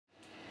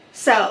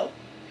So,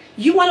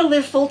 you want to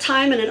live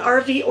full-time in an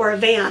RV or a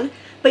van,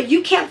 but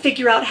you can't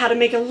figure out how to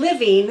make a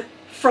living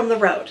from the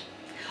road.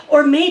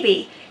 Or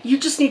maybe you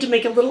just need to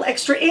make a little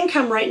extra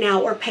income right now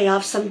or pay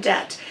off some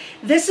debt.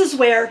 This is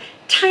where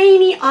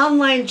tiny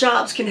online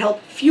jobs can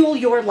help fuel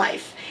your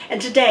life. And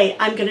today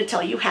I'm going to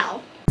tell you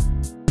how.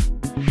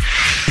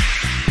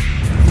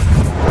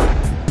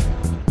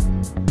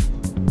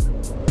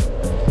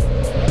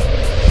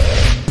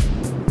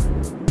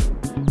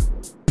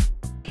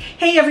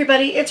 Hey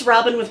everybody, it's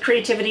Robin with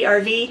Creativity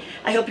RV.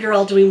 I hope you're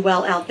all doing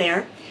well out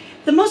there.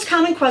 The most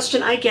common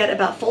question I get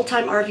about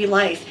full-time RV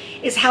life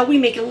is how we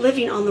make a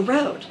living on the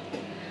road.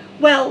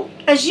 Well,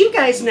 as you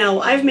guys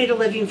know, I've made a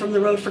living from the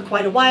road for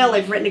quite a while.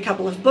 I've written a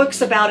couple of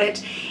books about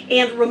it,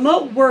 and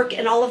remote work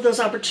and all of those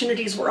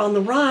opportunities were on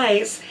the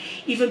rise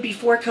even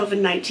before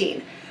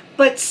COVID-19.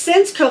 But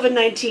since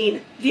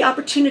COVID-19, the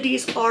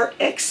opportunities are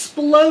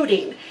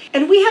exploding.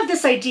 And we have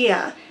this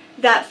idea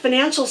that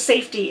financial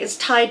safety is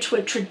tied to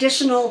a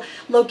traditional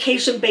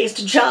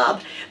location-based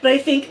job, but I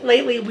think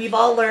lately we've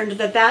all learned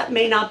that that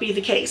may not be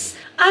the case.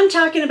 I'm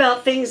talking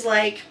about things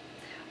like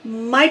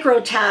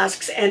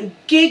microtasks and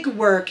gig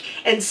work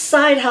and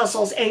side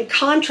hustles and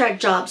contract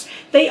jobs.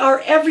 They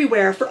are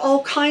everywhere for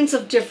all kinds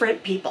of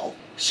different people.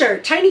 Sure,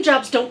 tiny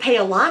jobs don't pay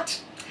a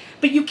lot,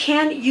 but you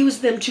can use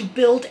them to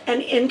build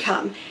an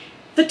income.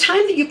 The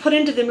time that you put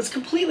into them is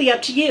completely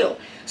up to you.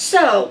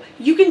 So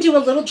you can do a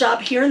little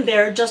job here and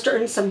there just to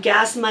earn some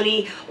gas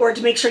money or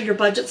to make sure your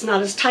budget's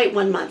not as tight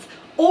one month.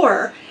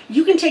 Or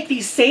you can take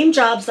these same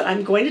jobs that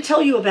I'm going to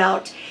tell you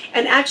about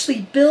and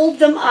actually build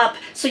them up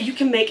so you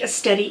can make a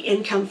steady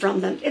income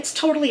from them. It's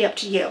totally up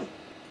to you.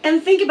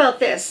 And think about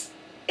this.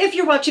 If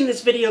you're watching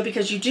this video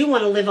because you do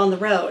want to live on the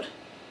road,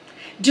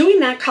 doing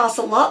that costs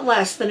a lot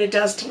less than it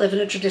does to live in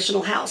a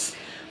traditional house.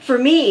 For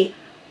me,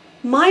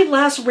 my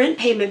last rent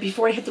payment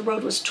before I hit the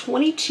road was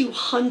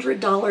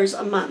 $2,200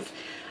 a month.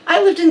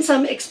 I lived in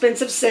some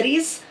expensive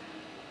cities,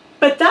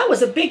 but that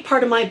was a big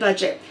part of my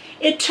budget.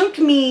 It took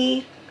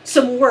me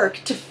some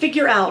work to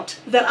figure out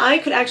that I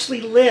could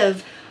actually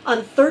live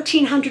on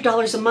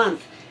 $1,300 a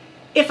month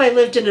if I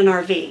lived in an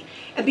RV.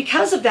 And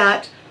because of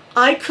that,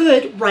 I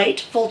could write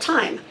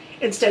full-time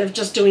instead of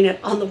just doing it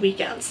on the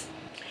weekends.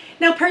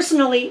 Now,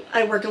 personally,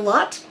 I work a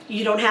lot.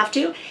 You don't have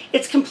to.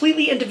 It's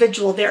completely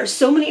individual. There are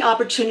so many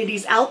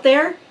opportunities out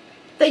there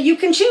that you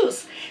can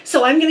choose.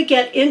 So I'm going to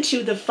get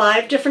into the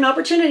 5 different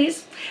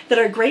opportunities that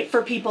are great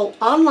for people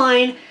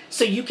online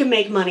so you can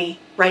make money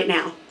right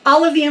now.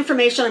 All of the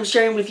information I'm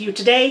sharing with you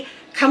today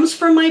comes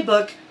from my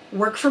book,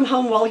 Work From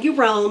Home While You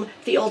Roam,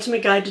 The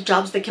Ultimate Guide to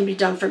Jobs That Can Be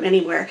Done From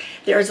Anywhere.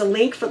 There is a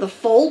link for the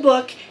full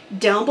book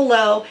down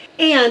below.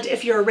 And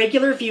if you're a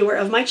regular viewer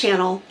of my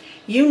channel,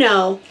 you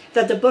know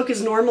that the book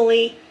is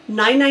normally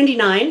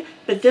 $9.99,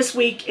 but this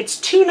week it's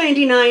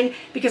 $2.99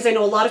 because I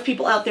know a lot of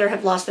people out there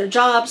have lost their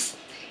jobs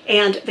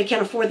and they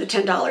can't afford the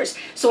 $10.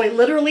 So I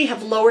literally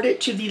have lowered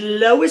it to the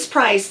lowest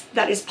price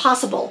that is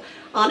possible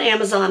on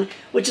Amazon,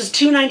 which is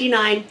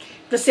 $2.99.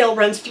 The sale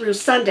runs through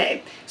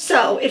Sunday.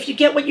 So if you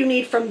get what you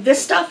need from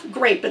this stuff,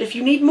 great. But if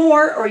you need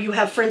more or you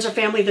have friends or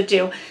family that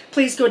do,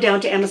 please go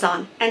down to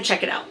Amazon and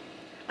check it out.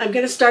 I'm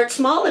going to start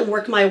small and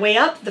work my way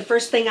up. The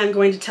first thing I'm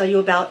going to tell you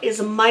about is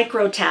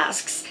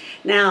microtasks.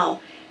 Now,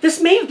 this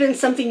may have been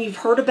something you've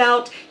heard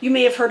about. You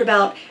may have heard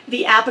about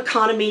the app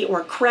economy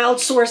or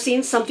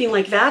crowdsourcing, something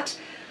like that.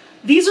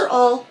 These are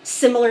all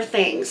similar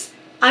things.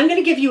 I'm going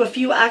to give you a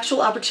few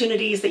actual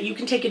opportunities that you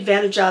can take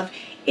advantage of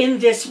in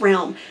this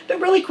realm. But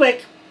really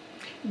quick,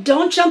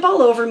 don't jump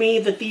all over me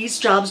that these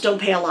jobs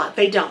don't pay a lot.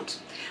 They don't.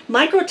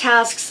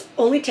 Microtasks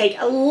only take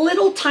a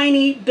little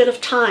tiny bit of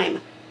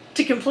time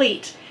to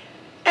complete.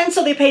 And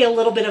so they pay a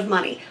little bit of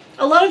money.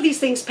 A lot of these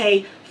things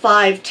pay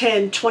 $5,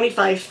 $10, $25,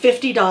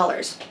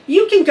 $50.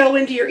 You can go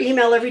into your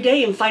email every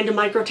day and find a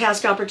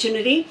microtask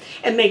opportunity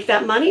and make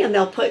that money, and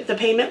they'll put the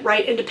payment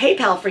right into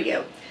PayPal for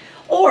you.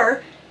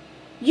 Or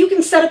you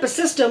can set up a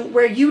system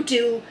where you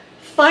do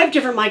 5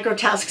 different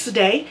microtasks a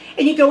day,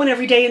 and you go in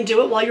every day and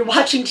do it while you're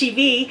watching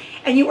TV,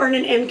 and you earn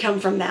an income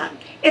from that.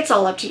 It's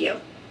all up to you.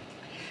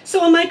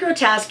 So a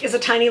microtask is a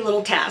tiny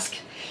little task.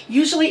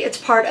 Usually it's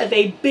part of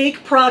a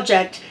big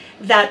project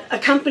that a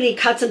company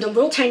cuts into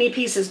little tiny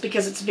pieces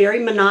because it's very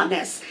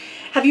monotonous.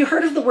 Have you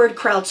heard of the word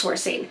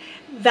crowdsourcing?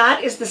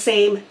 That is the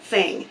same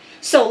thing.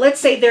 So let's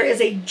say there is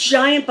a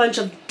giant bunch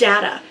of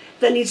data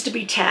that needs to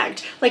be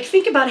tagged. Like,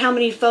 think about how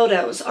many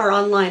photos are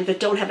online that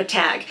don't have a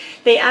tag.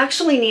 They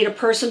actually need a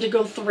person to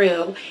go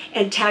through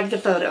and tag the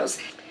photos.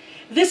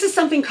 This is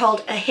something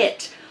called a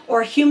HIT,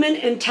 or Human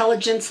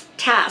Intelligence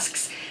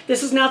Tasks.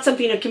 This is not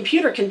something a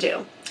computer can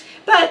do.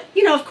 But,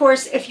 you know, of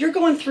course, if you're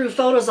going through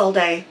photos all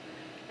day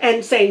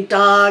and saying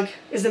dog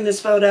is in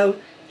this photo,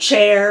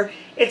 chair,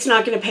 it's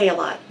not going to pay a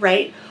lot,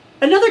 right?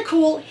 Another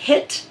cool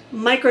HIT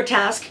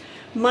microtask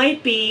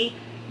might be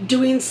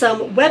doing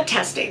some web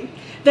testing.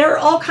 There are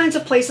all kinds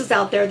of places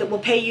out there that will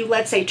pay you,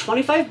 let's say,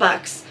 25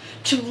 bucks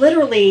to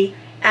literally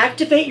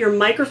activate your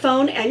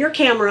microphone and your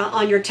camera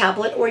on your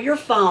tablet or your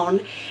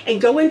phone and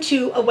go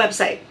into a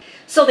website.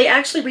 So they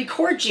actually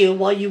record you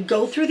while you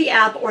go through the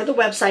app or the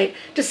website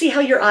to see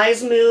how your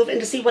eyes move and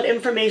to see what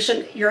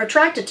information you're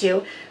attracted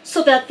to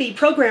so that the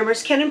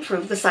programmers can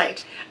improve the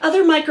site.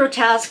 Other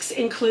microtasks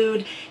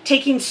include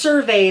taking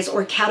surveys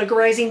or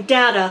categorizing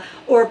data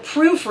or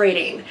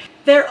proofreading.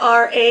 There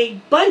are a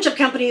bunch of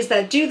companies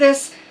that do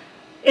this.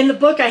 In the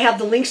book, I have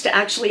the links to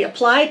actually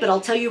apply, but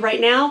I'll tell you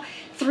right now,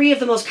 3 of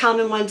the most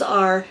common ones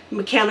are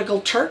Mechanical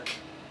Turk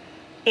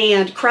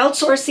and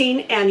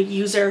crowdsourcing and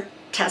user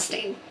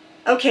testing.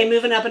 Okay,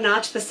 moving up a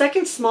notch. The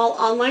second small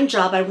online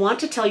job I want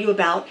to tell you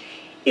about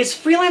is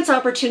freelance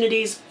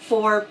opportunities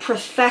for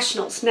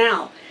professionals.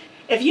 Now,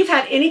 if you've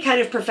had any kind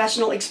of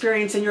professional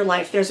experience in your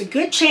life, there's a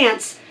good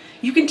chance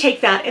you can take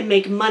that and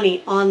make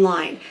money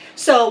online.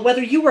 So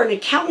whether you were an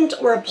accountant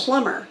or a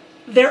plumber,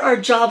 there are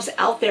jobs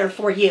out there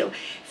for you.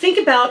 Think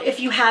about if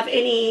you have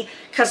any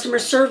customer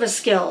service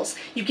skills.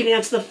 You can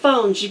answer the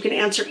phones, you can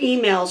answer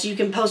emails, you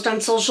can post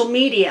on social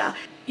media.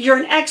 You're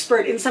an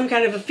expert in some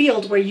kind of a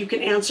field where you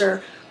can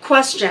answer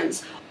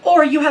questions,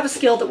 or you have a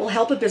skill that will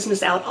help a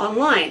business out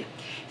online.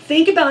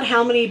 Think about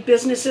how many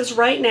businesses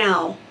right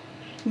now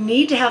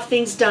need to have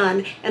things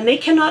done and they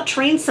cannot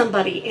train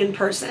somebody in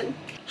person.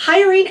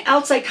 Hiring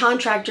outside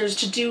contractors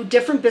to do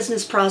different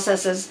business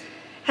processes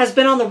has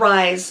been on the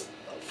rise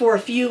for a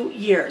few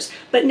years,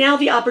 but now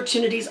the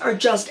opportunities are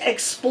just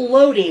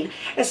exploding,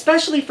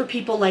 especially for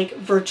people like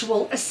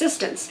virtual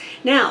assistants.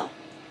 Now,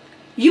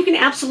 you can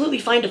absolutely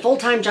find a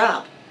full-time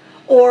job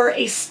or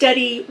a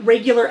steady,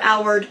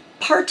 regular-houred,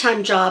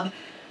 part-time job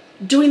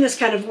doing this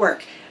kind of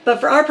work. But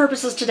for our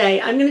purposes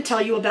today, I'm going to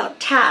tell you about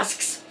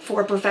tasks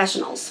for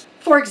professionals.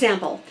 For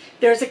example,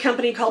 there's a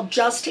company called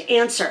Just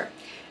Answer.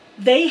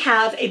 They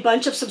have a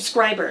bunch of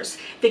subscribers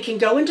that can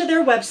go into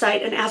their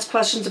website and ask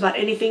questions about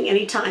anything,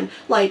 anytime,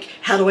 like,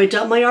 how do I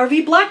dump my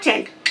RV black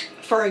tank?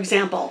 For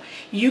example,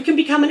 you can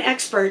become an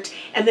expert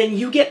and then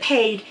you get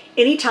paid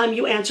anytime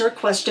you answer a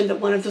question that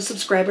one of the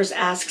subscribers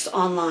asks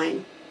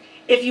online.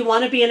 If you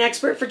want to be an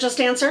expert for Just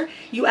Answer,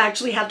 you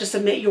actually have to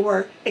submit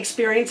your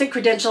experience and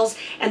credentials,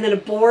 and then a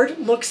board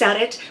looks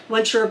at it.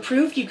 Once you're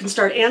approved, you can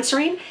start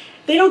answering.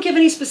 They don't give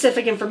any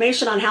specific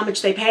information on how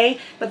much they pay,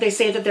 but they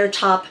say that their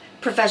top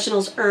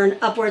professionals earn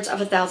upwards of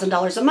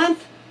 $1,000 a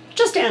month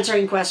just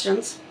answering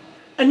questions.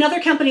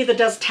 Another company that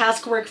does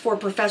task work for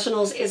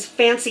professionals is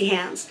Fancy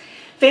Hands.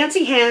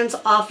 Fancy Hands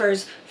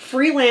offers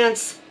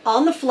freelance,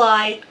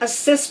 on-the-fly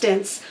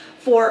assistance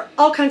for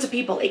all kinds of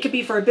people. It could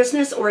be for a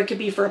business or it could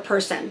be for a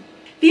person.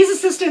 These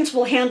assistants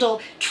will handle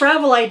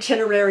travel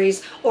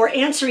itineraries or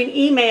answering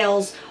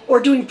emails or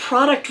doing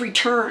product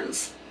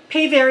returns.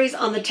 Pay varies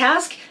on the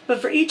task,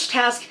 but for each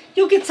task,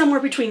 you'll get somewhere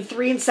between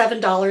 $3 and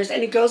 $7,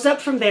 and it goes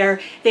up from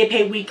there. They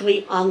pay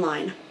weekly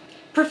online.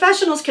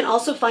 Professionals can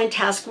also find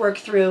task work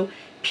through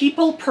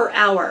people per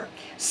hour.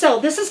 So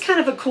this is kind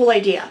of a cool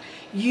idea.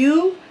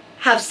 You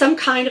have some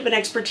kind of an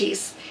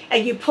expertise,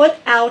 and you put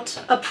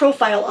out a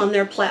profile on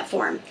their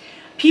platform.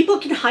 People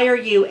can hire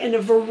you in a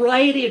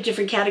variety of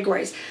different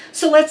categories.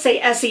 So let's say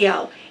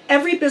SEO.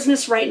 Every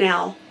business right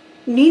now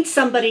needs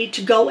somebody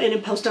to go in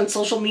and post on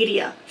social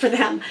media for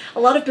them. A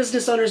lot of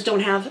business owners don't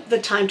have the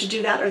time to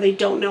do that, or they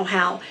don't know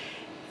how.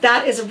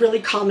 That is a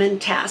really common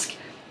task.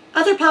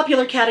 Other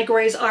popular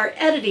categories are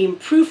editing,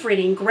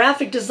 proofreading,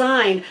 graphic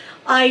design,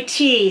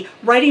 IT,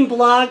 writing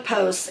blog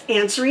posts,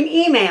 answering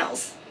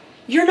emails.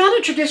 You're not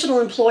a traditional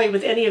employee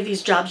with any of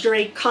these jobs. You're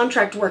a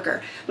contract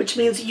worker, which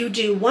means you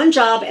do one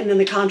job and then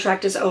the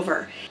contract is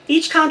over.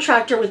 Each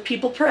contractor with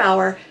people per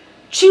hour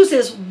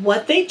chooses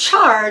what they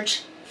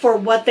charge for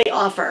what they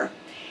offer.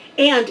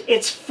 And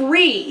it's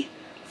free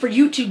for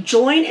you to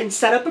join and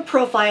set up a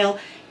profile.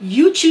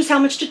 You choose how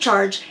much to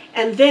charge,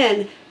 and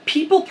then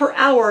people per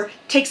hour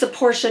takes a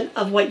portion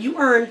of what you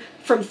earn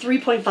from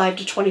 3.5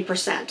 to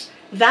 20%.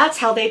 That's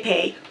how they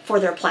pay for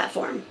their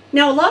platform.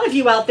 Now, a lot of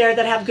you out there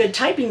that have good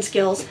typing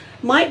skills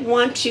might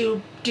want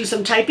to do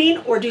some typing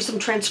or do some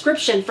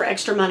transcription for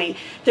extra money.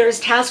 There is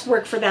task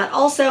work for that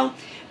also,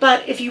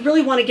 but if you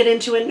really want to get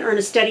into it and earn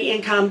a steady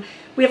income,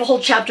 we have a whole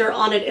chapter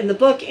on it in the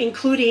book,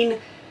 including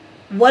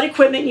what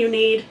equipment you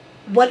need,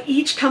 what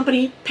each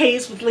company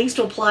pays with links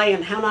to apply,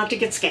 and how not to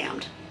get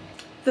scammed.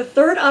 The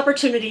third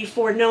opportunity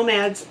for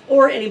nomads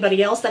or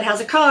anybody else that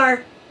has a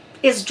car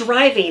is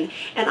driving.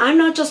 And I'm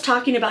not just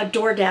talking about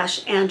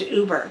DoorDash and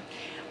Uber.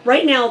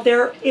 Right now,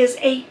 there is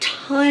a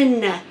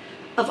ton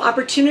of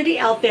opportunity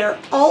out there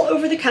all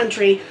over the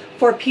country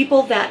for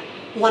people that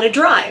want to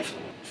drive.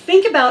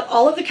 Think about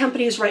all of the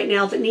companies right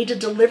now that need to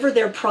deliver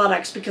their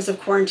products because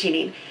of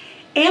quarantining.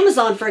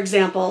 Amazon, for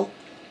example,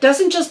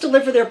 doesn't just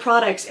deliver their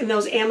products in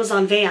those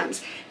Amazon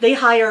vans. They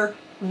hire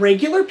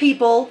regular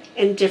people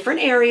in different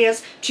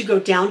areas to go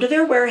down to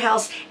their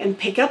warehouse and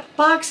pick up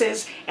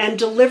boxes and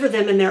deliver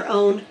them in their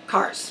own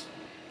cars.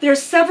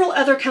 There's several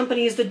other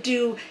companies that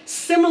do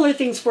similar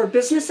things for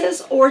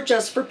businesses or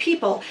just for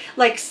people,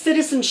 like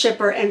Citizen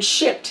Shipper and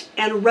Shipped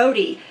and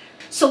Roadie.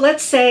 So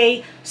let's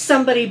say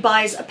somebody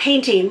buys a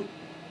painting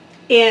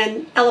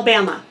in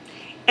Alabama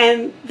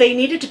and they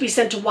need it to be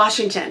sent to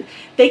Washington.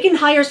 They can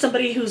hire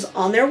somebody who's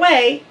on their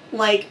way,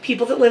 like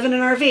people that live in an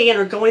RV and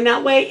are going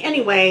that way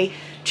anyway,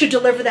 to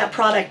deliver that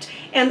product,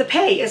 and the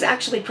pay is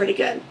actually pretty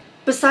good.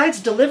 Besides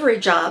delivery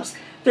jobs,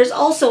 there's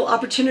also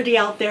opportunity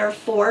out there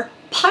for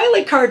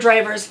pilot car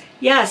drivers.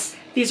 Yes,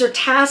 these are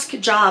task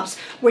jobs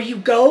where you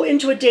go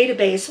into a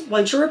database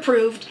once you're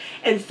approved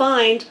and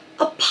find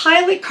a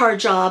pilot car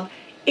job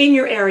in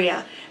your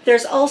area.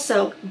 There's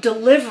also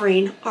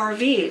delivering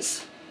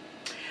RVs.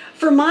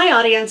 For my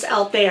audience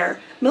out there,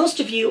 most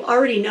of you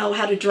already know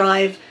how to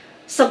drive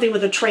something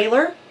with a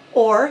trailer,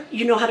 or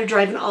you know how to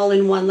drive an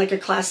all-in-one like a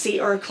Class C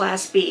or a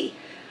Class B.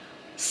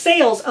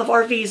 Sales of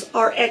RVs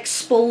are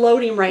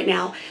exploding right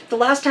now. The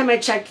last time I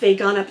checked, they'd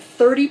gone up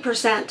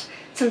 30%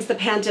 since the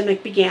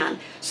pandemic began.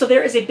 So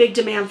there is a big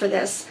demand for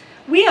this.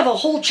 We have a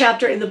whole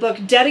chapter in the book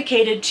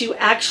dedicated to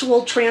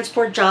actual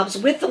transport jobs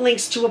with the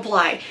links to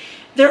apply.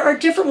 There are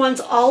different ones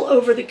all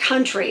over the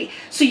country,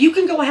 so you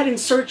can go ahead and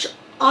search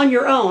on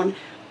your own,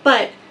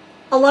 but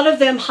a lot of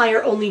them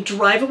hire only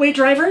drive-away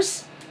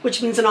drivers,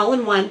 which means an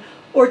all-in-one,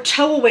 or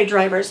tow-away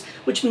drivers,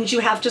 which means you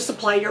have to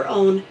supply your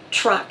own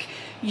truck.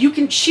 You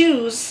can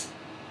choose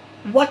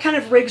what kind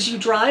of rigs you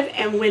drive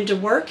and when to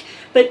work,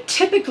 but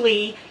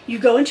typically you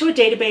go into a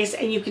database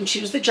and you can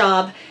choose the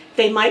job.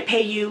 They might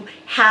pay you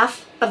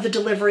half of the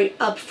delivery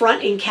up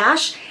front in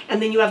cash,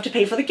 and then you have to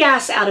pay for the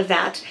gas out of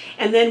that.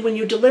 And then when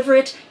you deliver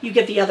it, you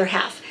get the other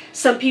half.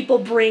 Some people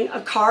bring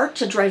a car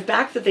to drive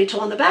back that they tow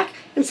on the back,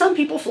 and some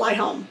people fly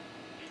home.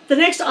 The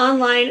next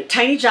online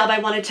tiny job I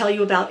want to tell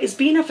you about is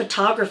being a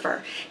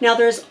photographer. Now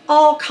there's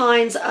all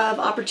kinds of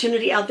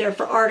opportunity out there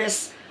for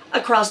artists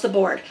across the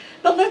board.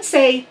 But let's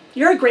say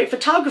you're a great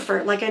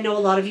photographer, like I know a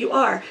lot of you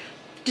are.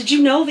 Did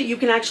you know that you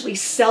can actually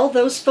sell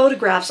those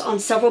photographs on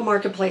several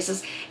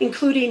marketplaces,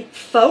 including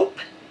Fope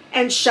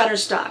and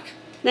Shutterstock?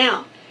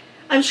 Now,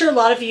 I'm sure a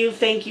lot of you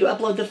think you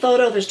upload the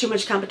photo, there's too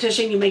much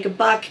competition, you make a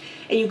buck,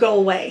 and you go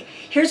away.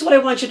 Here's what I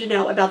want you to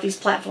know about these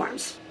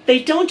platforms.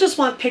 They don't just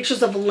want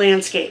pictures of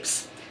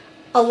landscapes.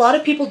 A lot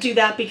of people do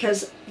that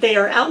because they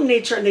are out in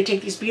nature and they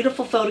take these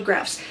beautiful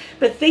photographs.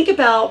 But think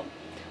about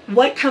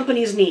what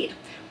companies need.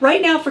 Right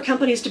now, for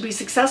companies to be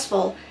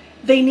successful,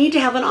 they need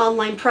to have an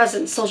online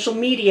presence, social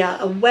media,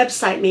 a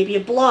website, maybe a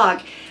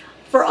blog.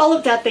 For all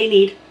of that, they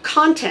need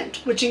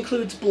content, which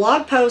includes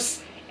blog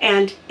posts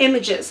and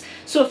images.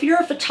 So if you're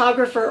a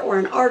photographer or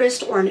an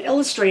artist or an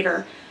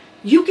illustrator,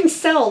 you can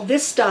sell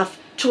this stuff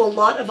to a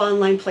lot of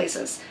online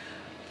places.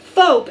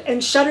 Fope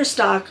and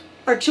Shutterstock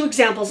are two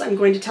examples I'm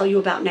going to tell you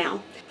about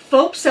now.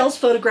 Fope sells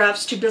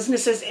photographs to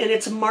businesses in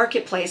its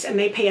marketplace, and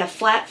they pay a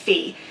flat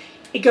fee.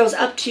 It goes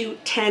up to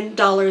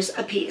 $10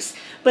 a piece.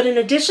 But in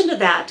addition to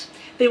that,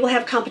 they will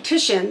have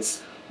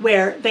competitions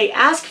where they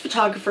ask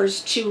photographers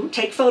to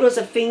take photos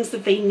of things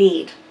that they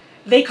need.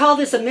 They call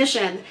this a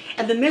mission,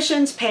 and the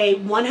missions pay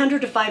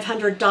 $100 to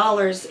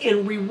 $500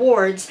 in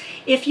rewards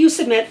if you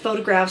submit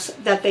photographs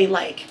that they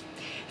like.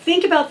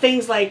 Think about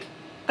things like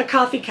a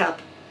coffee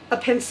cup, a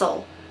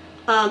pencil,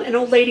 an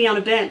old lady on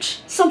a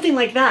bench, something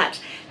like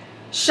that.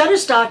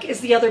 Shutterstock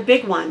is the other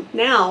big one.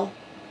 Now,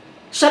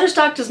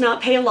 Shutterstock does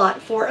not pay a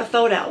lot for a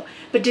photo,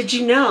 but did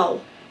you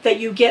know that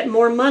you get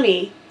more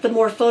money the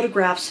more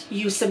photographs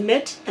you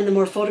submit and the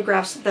more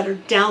photographs that are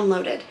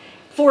downloaded?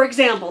 For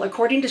example,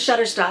 according to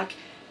Shutterstock,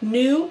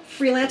 new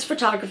freelance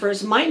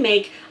photographers might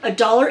make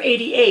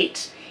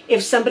 $1.88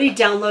 if somebody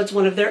downloads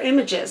one of their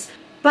images.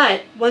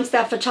 But once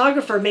that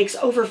photographer makes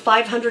over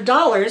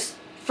 $500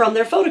 from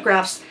their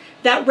photographs,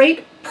 that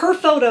rate per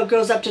photo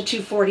goes up to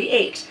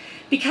 $2.48,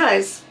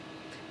 because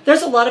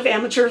there's a lot of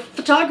amateur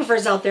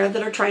photographers out there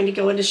that are trying to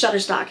go into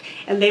Shutterstock,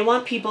 and they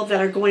want people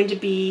that are going to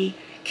be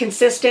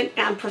consistent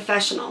and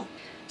professional.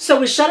 So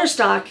with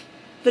Shutterstock,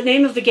 the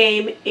name of the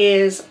game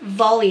is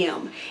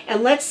volume.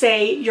 And let's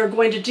say you're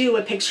going to do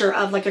a picture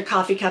of like a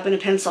coffee cup and a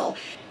pencil.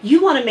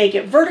 You want to make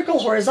it vertical,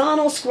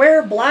 horizontal,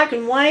 square, black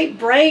and white,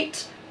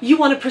 bright. You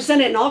want to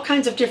present it in all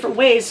kinds of different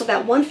ways so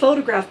that one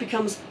photograph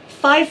becomes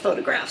 5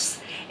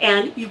 photographs.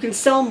 And you can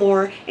sell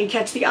more and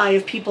catch the eye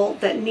of people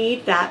that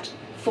need that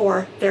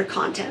for their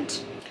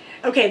content.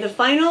 Okay, the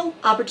final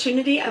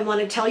opportunity I want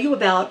to tell you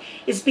about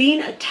is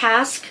being a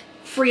task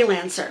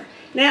freelancer.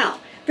 Now,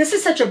 this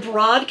is such a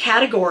broad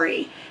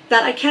category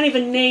that I can't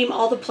even name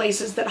all the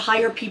places that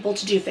hire people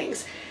to do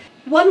things.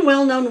 One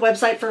well-known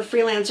website for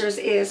freelancers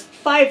is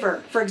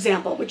Fiverr, for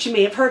example, which you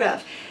may have heard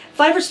of.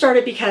 Fiverr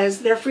started because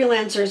their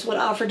freelancers would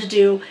offer to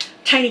do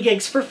tiny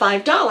gigs for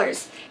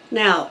 $5.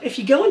 Now, if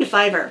you go into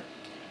Fiverr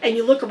and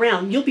you look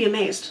around, you'll be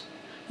amazed.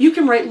 You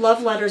can write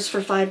love letters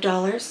for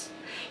 $5.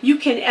 You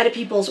can edit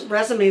people's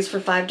resumes for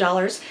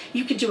 $5.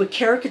 You can do a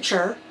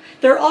caricature.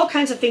 There are all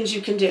kinds of things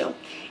you can do.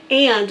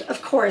 And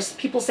of course,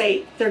 people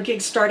say their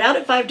gigs start out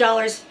at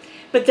 $5,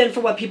 but then for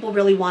what people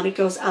really want, it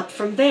goes up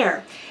from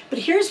there. But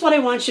here's what I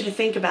want you to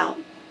think about.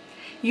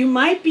 You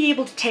might be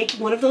able to take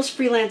one of those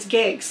freelance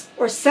gigs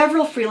or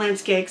several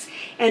freelance gigs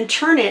and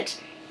turn it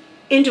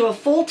into a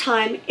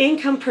full-time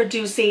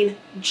income-producing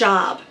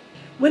job.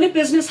 When a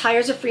business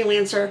hires a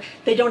freelancer,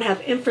 they don't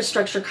have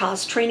infrastructure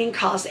costs, training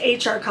costs,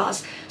 HR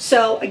costs.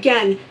 So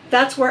again,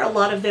 that's where a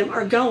lot of them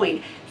are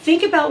going.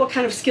 Think about what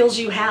kind of skills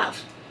you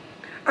have.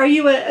 Are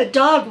you a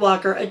dog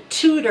walker, a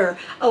tutor,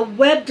 a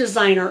web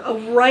designer, a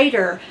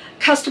writer,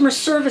 customer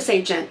service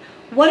agent?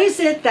 What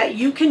is it that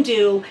you can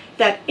do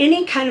that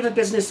any kind of a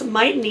business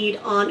might need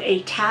on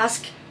a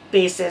task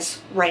basis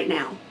right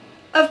now?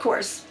 Of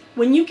course,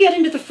 when you get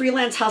into the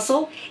freelance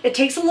hustle, it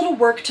takes a little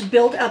work to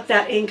build up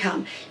that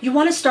income. You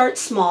want to start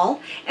small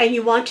and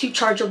you want to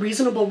charge a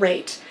reasonable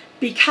rate,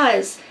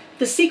 because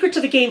the secret to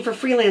the game for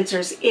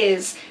freelancers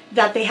is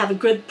that they have a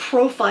good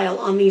profile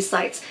on these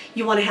sites.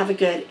 You want to have a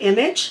good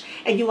image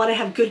and you want to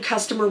have good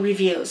customer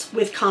reviews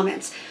with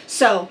comments.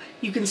 So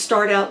you can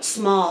start out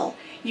small.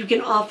 You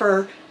can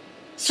offer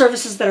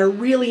services that are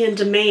really in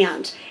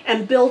demand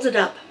and build it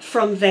up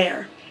from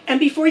there. And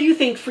before you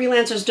think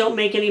freelancers don't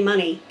make any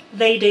money,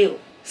 they do.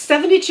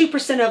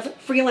 72% of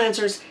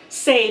freelancers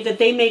say that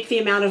they make the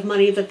amount of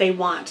money that they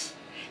want.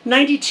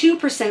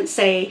 92%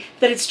 say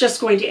that it's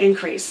just going to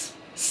increase.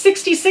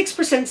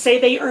 66% say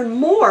they earn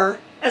more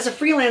as a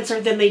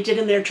freelancer than they did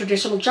in their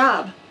traditional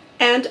job.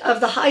 And of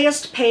the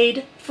highest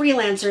paid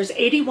freelancers,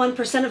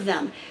 81% of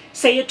them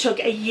say it took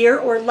a year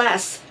or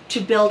less to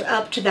build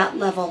up to that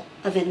level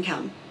of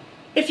income.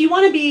 If you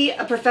want to be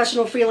a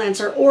professional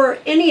freelancer or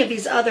any of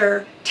these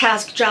other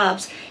task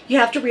jobs, you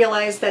have to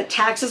realize that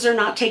taxes are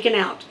not taken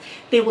out.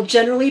 They will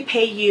generally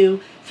pay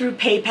you through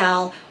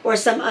PayPal or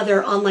some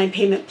other online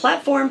payment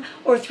platform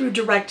or through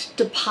direct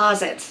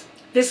deposits.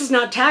 This is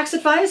not tax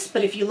advice,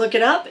 but if you look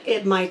it up,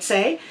 it might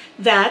say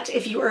that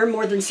if you earn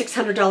more than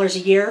 $600 a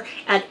year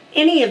at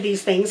any of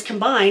these things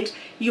combined,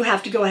 you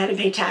have to go ahead and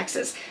pay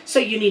taxes. So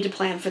you need to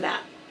plan for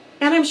that.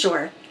 And I'm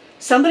sure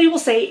somebody will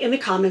say in the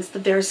comments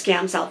that there are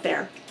scams out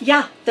there.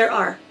 Yeah, there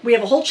are. We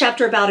have a whole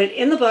chapter about it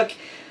in the book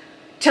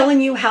telling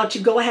you how to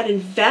go ahead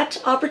and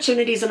vet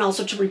opportunities and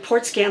also to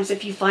report scams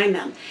if you find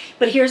them.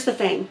 But here's the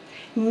thing.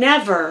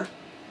 Never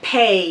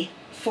pay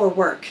for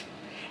work.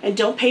 And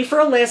don't pay for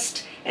a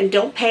list, and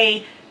don't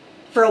pay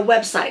for a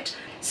website.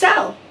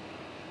 So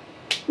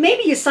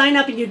maybe you sign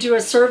up and you do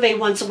a survey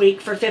once a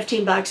week for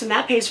 $15 and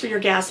that pays for your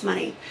gas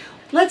money.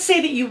 Let's say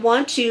that you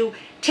want to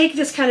take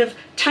this kind of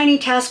tiny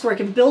task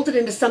work and build it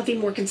into something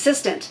more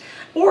consistent,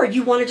 or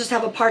you want to just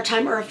have a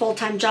part-time or a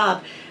full-time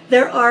job.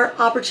 There are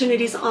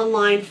opportunities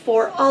online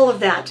for all of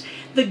that.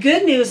 The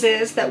good news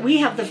is that we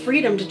have the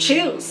freedom to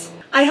choose.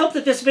 I hope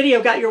that this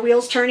video got your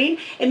wheels turning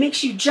and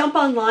makes you jump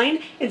online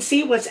and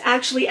see what's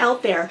actually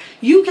out there.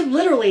 You can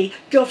literally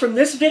go from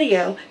this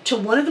video to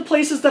one of the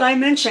places that I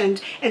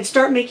mentioned and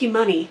start making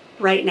money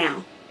right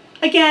now.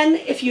 Again,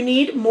 if you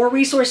need more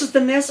resources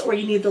than this, or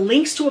you need the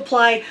links to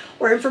apply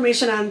or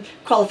information on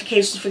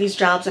qualifications for these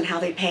jobs and how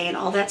they pay and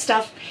all that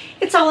stuff,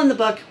 it's all in the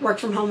book, Work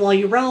From Home While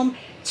You Roam.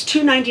 It's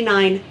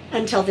 $2.99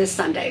 until this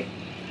Sunday.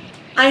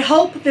 I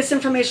hope this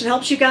information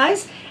helps you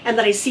guys and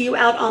that I see you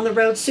out on the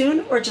road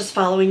soon or just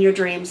following your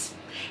dreams.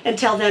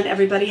 Until then,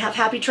 everybody have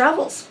happy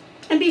travels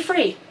and be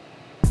free.